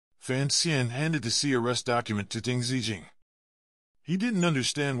Fan Xian handed the arrest document to Danzhou. He didn't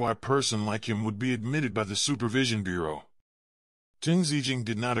understand why a person like him would be admitted by the Supervision Bureau. Danzhou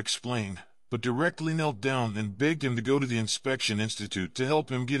did not explain, but directly knelt down and begged him to go to the Inspection Institute to help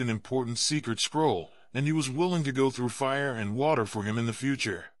him get an important secret scroll, and he was willing to go through fire and water for him in the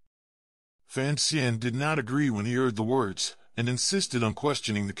future. Fan Xian did not agree when he heard the words, and insisted on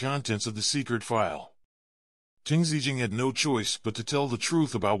questioning the contents of the secret file. Danzhou had no choice but to tell the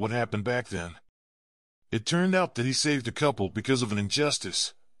truth about what happened back then. It turned out that he saved a couple because of an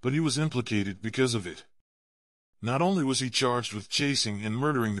injustice, but he was implicated because of it. Not only was he charged with chasing and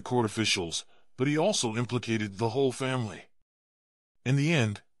murdering the court officials, but he also implicated the whole family. In the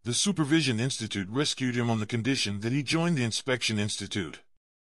end, the Supervision Institute rescued him on the condition that he joined the Inspection Institute.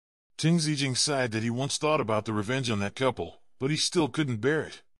 Danzhou sighed that he once thought about the revenge on that couple, but he still couldn't bear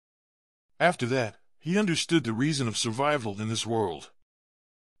it. After that, he understood the reason of survival in this world.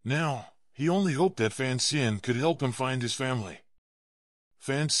 Now, he only hoped that Fan Xian could help him find his family.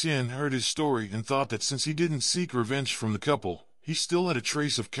 Fan Xian heard his story and thought that since he didn't seek revenge from the couple, he still had a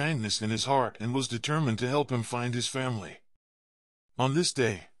trace of kindness in his heart and was determined to help him find his family. On this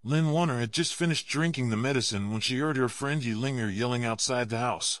day, Lin Wan'er had just finished drinking the medicine when she heard her friend Wan'er yelling outside the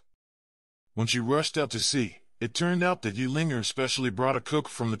house. When she rushed out to see, it turned out that Wan'er specially brought a cook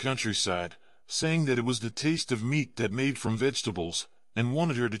from the countryside, saying that it was the taste of meat that made from vegetables, and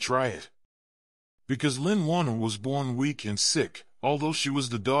wanted her to try it. Because Lin Wan'er was born weak and sick, although she was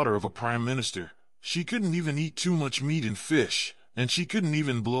the daughter of a prime minister, she couldn't even eat too much meat and fish, and she couldn't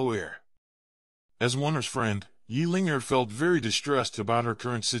even blow air. As Wan'er's friend, Wan'er felt very distressed about her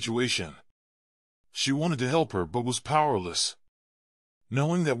current situation. She wanted to help her but was powerless.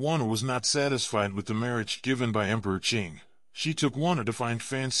 Knowing that Wan'er was not satisfied with the marriage given by Emperor Qing, she took Wan'er to find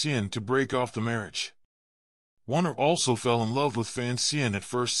Fan Xian to break off the marriage. Wan'er also fell in love with Fan Xian at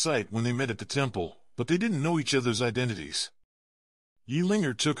first sight when they met at the temple, but they didn't know each other's identities.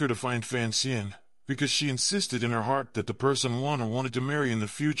 Wan'er took her to find Fan Xian, because she insisted in her heart that the person Wan'er wanted to marry in the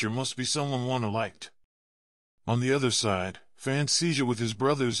future must be someone Wan'er liked. On the other side, Fan Xian with his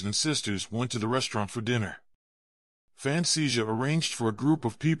brothers and sisters went to the restaurant for dinner. Fan Xian arranged for a group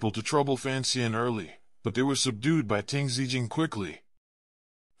of people to trouble Fan Xian early, but they were subdued by Danzhou quickly.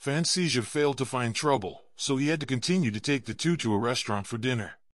 Fan Xian failed to find trouble, so he had to continue to take the two to a restaurant for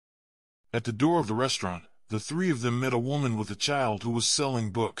dinner. At the door of the restaurant, the three of them met a woman with a child who was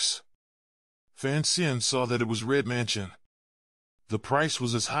selling books. Fan Xian saw that it was Red Mansion. The price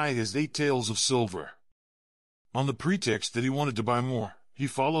was as high as 8 taels of silver. On the pretext that he wanted to buy more, he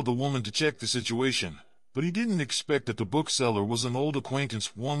followed the woman to check the situation, but he didn't expect that the bookseller was an old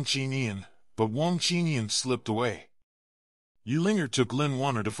acquaintance, Wang Qingyan, but Wang Qingyan slipped away. Wan'er took Lin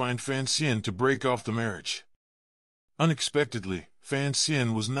Wan'er to find Fan Xian to break off the marriage. Unexpectedly, Fan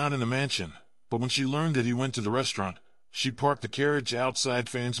Xian was not in the mansion, but when she learned that he went to the restaurant, she parked the carriage outside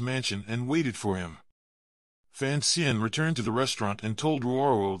Fan's mansion and waited for him. Fan Xian returned to the restaurant and told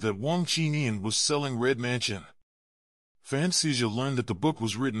Ruoro that Wang Qingyan was selling Red Mansion. Fan Xian learned that the book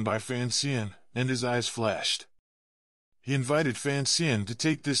was written by Fan Xian, and his eyes flashed. He invited Fan Xian to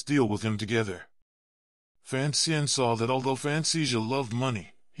take this deal with him together. Fan Xian saw that although Fan Xian loved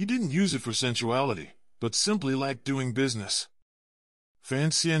money, he didn't use it for sensuality, but simply liked doing business.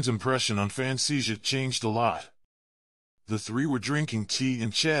 Fan Xian's impression on Fan Xian changed a lot. The three were drinking tea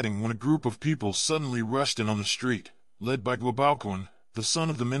and chatting when a group of people suddenly rushed in on the street, led by Guobaoquan, the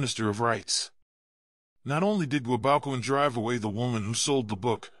son of the Minister of Rights. Not only did Guobaoquan drive away the woman who sold the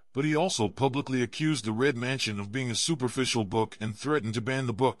book, but he also publicly accused the Red Mansion of being a superficial book and threatened to ban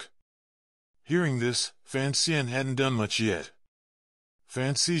the book. Hearing this, Fan Xian hadn't done much yet.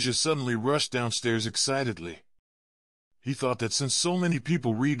 Fan Xian suddenly rushed downstairs excitedly. He thought that since so many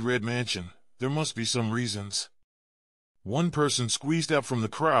people read Red Mansion, there must be some reasons. One person squeezed out from the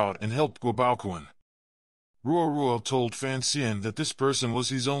crowd and helped Guobaoquan. Ruoro told Fan Xian that this person was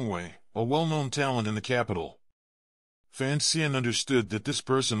his own way, a well-known talent in the capital. Fan Xian understood that this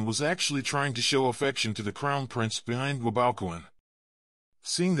person was actually trying to show affection to the crown prince behind Guobaoquan.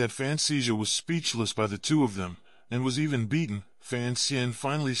 Seeing that Fan Xian was speechless by the two of them, and was even beaten, Fan Xian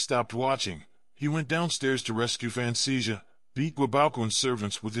finally stopped watching. He went downstairs to rescue Fan Xian, beat Guobaoquan's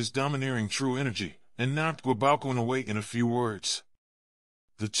servants with his domineering true energy, and knocked Guobaoquan away in a few words.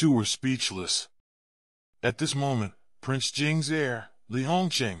 The two were speechless. At this moment, Prince Jing's heir, Li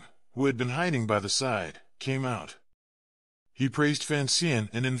Hongcheng, who had been hiding by the side, came out. He praised Fan Xian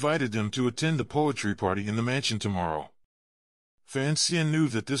and invited them to attend the poetry party in the mansion tomorrow. Fan Xian knew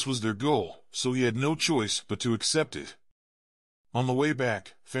that this was their goal, so he had no choice but to accept it. On the way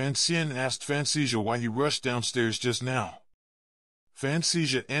back, Fan Xian asked Fan Xian why he rushed downstairs just now. Fan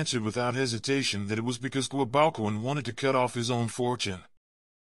Xian answered without hesitation that it was because Guobaoquan wanted to cut off his own fortune.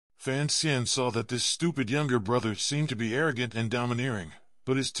 Fan Xian saw that this stupid younger brother seemed to be arrogant and domineering,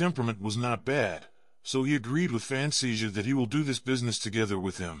 but his temperament was not bad, so he agreed with Fan Xian that he will do this business together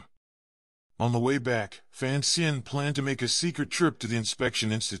with him. On the way back, Fan Xian planned to make a secret trip to the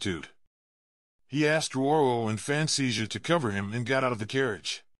Inspection Institute. He asked Ruoro and Fan Xian to cover him and got out of the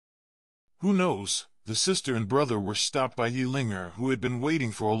carriage. Who knows, the sister and brother were stopped by Lin Wan'er, who had been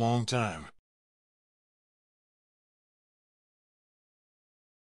waiting for a long time.